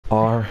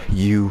Are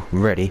you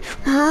ready?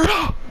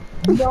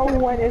 No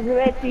one is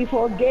ready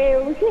for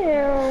Gail.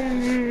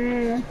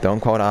 Don't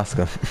quote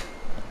Oscar.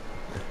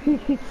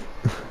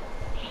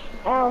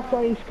 Ow,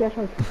 sorry, you scratched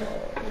my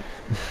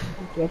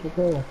That's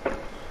okay.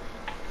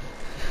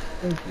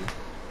 Thank you.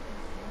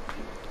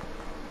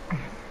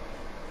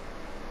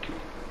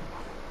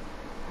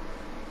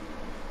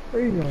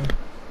 Where are you going?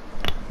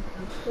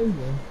 Where are you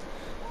going?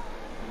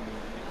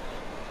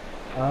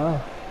 Ah.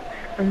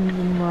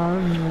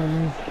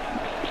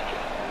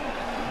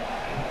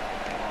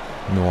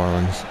 New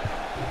Orleans.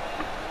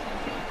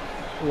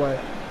 What?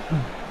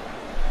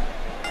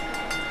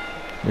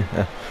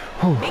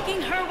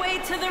 Making her way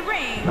to the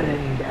ring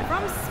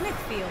from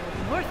Smithfield,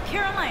 North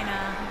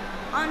Carolina,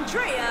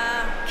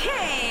 Andrea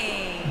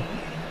Kang.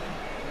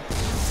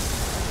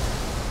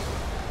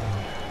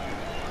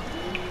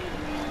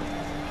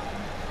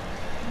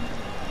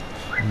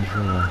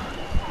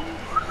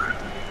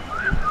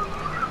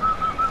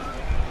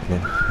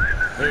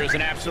 There's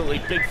an absolutely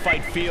big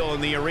fight feel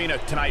in the arena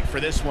tonight for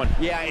this one.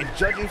 Yeah, and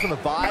judging from the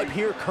vibe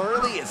here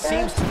currently, it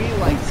seems to me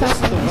like this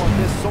is the one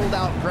this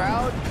sold-out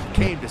crowd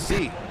came to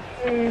see.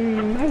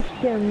 That's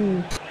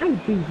scary. I'm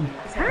busy.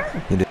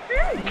 You did.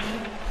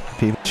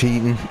 People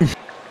cheating.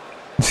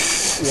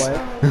 What?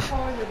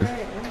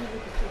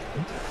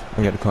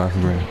 I got the car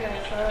from Ray.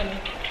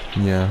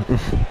 Yeah.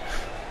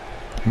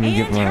 Let me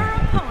get And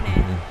her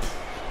opponent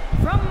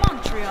from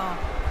Montreal,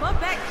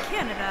 Quebec,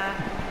 Canada,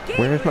 Gail.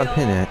 Where's my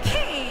pin at?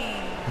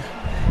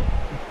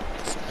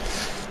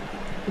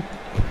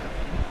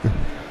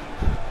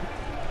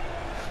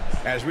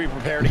 As we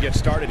prepare to get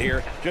started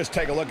here, just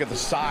take a look at the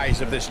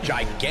size of this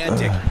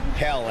gigantic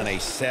Hell in a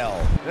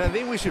Cell. And I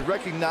think we should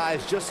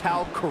recognize just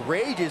how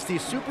courageous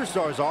these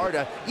superstars are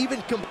to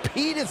even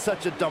compete in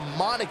such a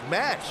demonic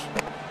match.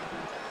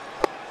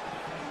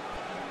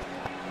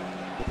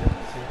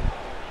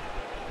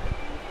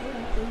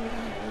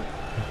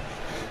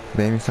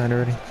 Baby signed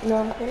already?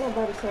 No, ain't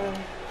nobody saying.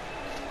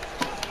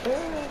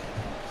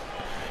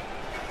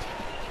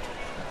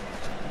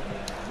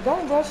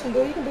 Don't rush and do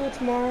it. You can do it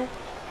tomorrow.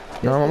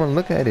 No, I'm gonna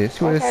look at it.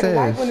 See what it Okay, the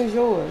white says. one is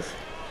yours.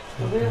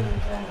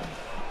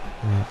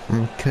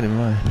 I'm kidding,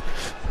 mine.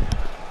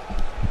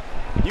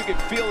 You can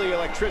feel the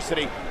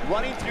electricity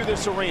running through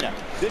this arena.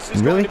 This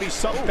is Really? going to be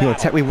so You gonna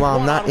tell me while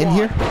I'm not in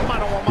here?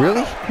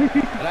 Really?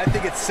 And I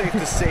think it's safe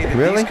to say that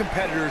Really? these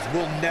competitors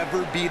will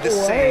never be the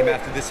same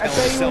after this Hell in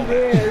a Cell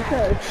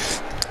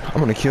match. I'm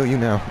gonna kill you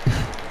now.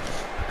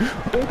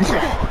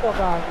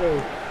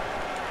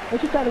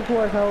 What you got it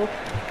for, ho?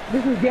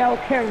 This is Gail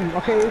Kang,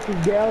 okay? This is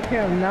Gail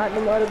Kang, not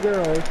the other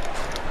girls.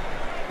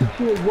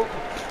 She was,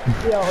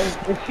 yo,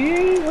 if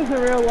she was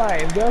in real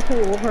life, Gail Kang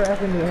would whoop her ass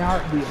in the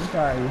heartbeat. I'm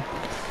sorry.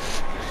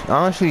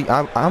 Honestly,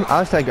 I'm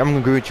gonna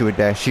agree with you with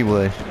that. She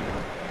would.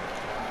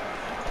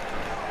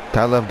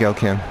 I love Gail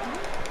Kim.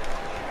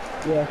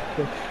 Yes.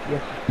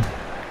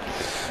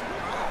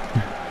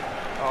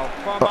 Oh,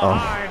 from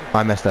behind.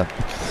 I messed up.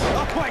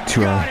 Oh my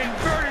Too God, early.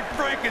 inverted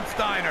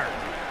Frankensteiner.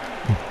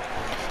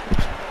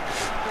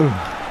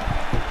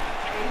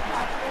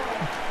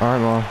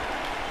 Alright, Mom.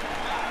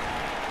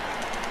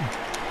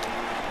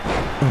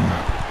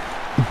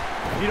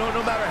 You know,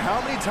 no matter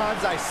how many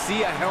times I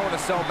see a Hell in a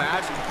Cell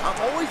match, I'm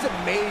always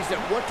amazed at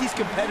what these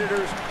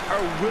competitors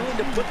are willing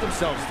to put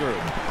themselves through.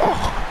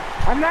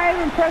 I'm not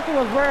even pressing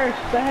reverse.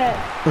 The heck?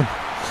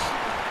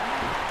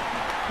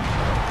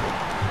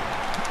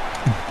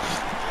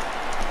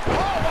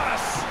 Oh, what a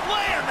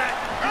slam that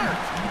hurt.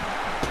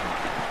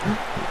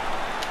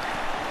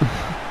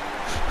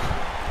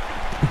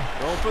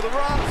 Going for the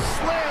rock,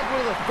 slammed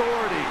with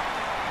authority.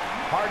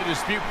 Hard to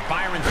dispute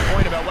Byron's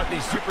point about what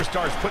these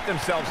superstars put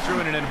themselves through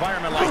in an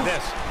environment like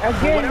this. For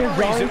Again, whatever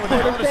reason, with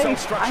the Hell in a Cell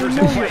structures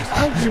in place,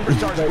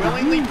 superstars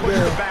willingly push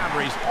the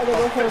boundaries of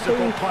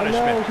physical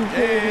punishment.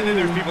 And then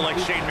there's people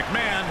like Shane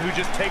McMahon who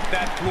just take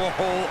that to a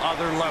whole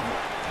other level.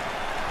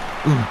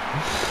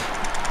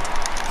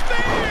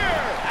 Spear!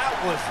 That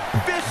was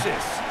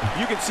vicious.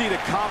 You can see the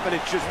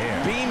confidence just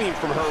beaming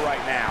from her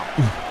right now.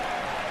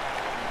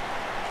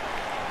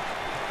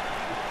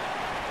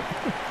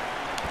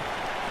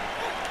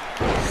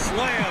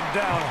 Slam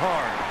down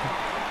hard.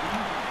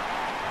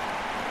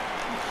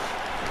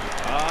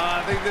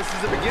 I think this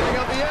is the beginning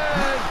of the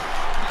end.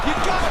 You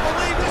gotta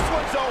believe this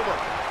one's over.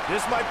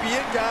 This might be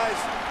it, guys.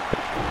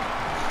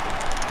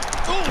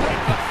 Ooh, right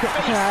in the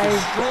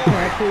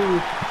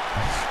face.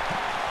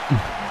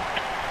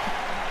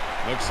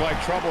 Looks like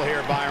trouble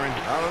here, Byron.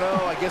 I don't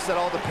know. I guess that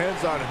all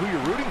depends on who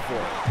you're rooting for.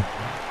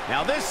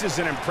 Now this is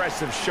an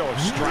impressive show of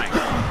strength.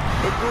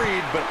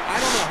 Agreed, but I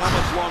don't know how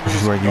much longer This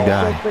this is where you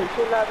die.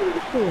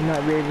 She will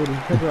not be able to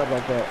figure out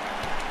like that.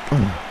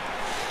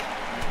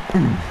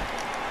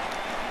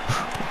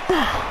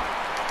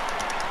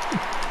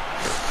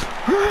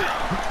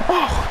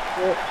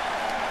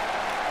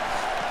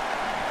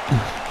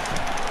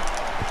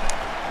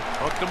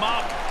 Hooked him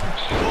up.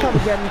 Try to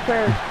get me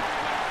first.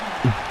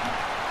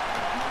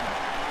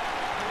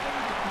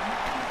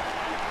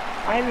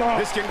 I know.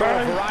 This can go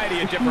a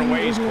variety of different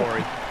ways,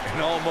 Corey.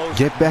 And almost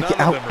Get back none of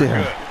out them are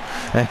there.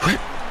 good. Hey,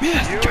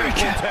 Beautiful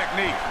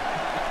technique.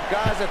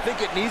 Guys, I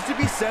think it needs to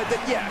be said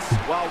that yes,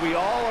 while we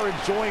all are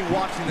enjoying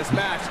watching this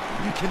match,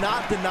 you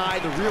cannot deny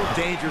the real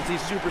dangers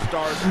these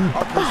superstars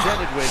are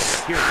presented with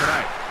here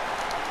tonight.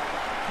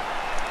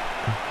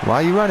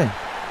 Why are you running?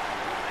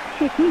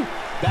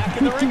 Back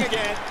in the ring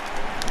again.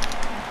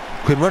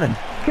 Quit running.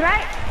 Can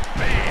I?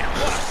 Man,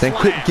 what a Then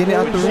quit slam. getting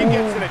out When the she ring.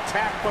 gets in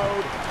attack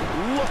mode,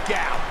 look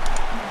out.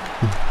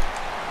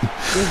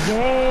 Good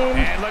game.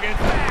 And look at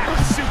that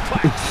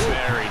suplex.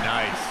 Very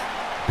nice.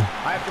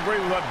 I have to agree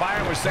with what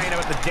Byron was saying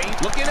about the date.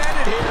 Looking at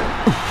it here.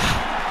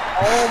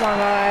 Oh my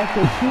God,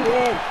 so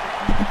cheating.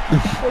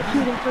 We're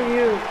cheating for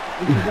you.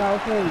 This is not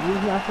okay. This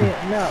is not fair.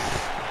 No.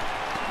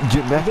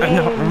 Get back in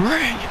the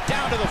ring.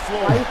 Down to the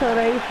floor. Why you so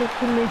racist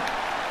to me?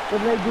 What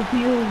did I do to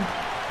you?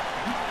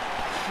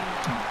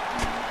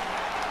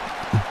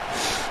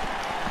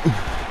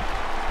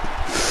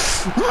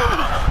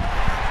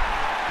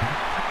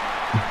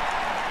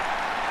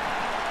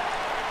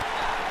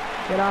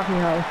 Get off me,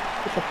 ho.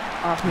 Get the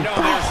f off me. No,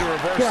 there's the Get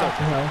reversal. off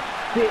me, ho.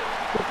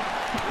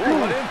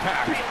 What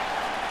impact.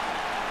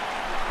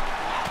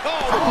 Oh,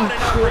 what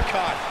an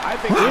uppercut. I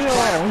think he's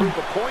trying to prove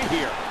a point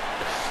here.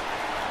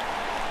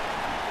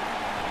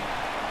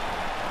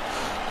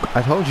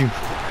 I told you.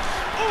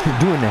 You're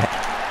doing that.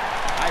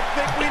 I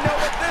think we know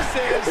what this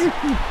is.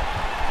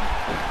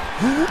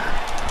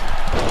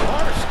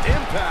 Harsh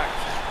impact.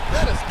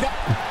 That is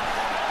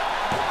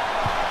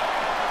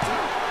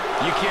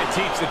You can't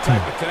teach the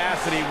type of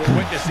tenacity we're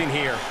witnessing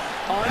here.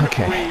 Unreal.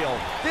 Okay.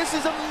 This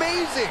is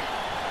amazing.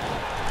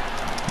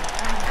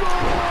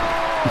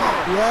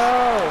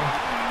 Yo.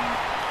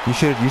 You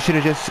should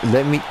have just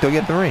let me throw you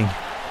at the ring.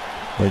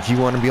 But you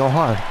want to be all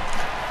hard.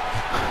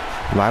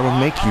 Well, I will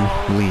make you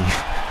leave.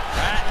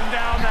 Batten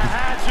down the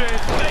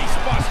hatches. Face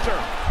buster.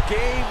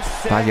 Game,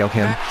 set, Bye, Gail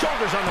Kim. match.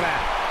 Shoulders on the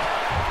mat.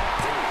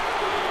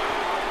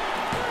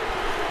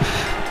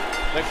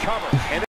 The cover. And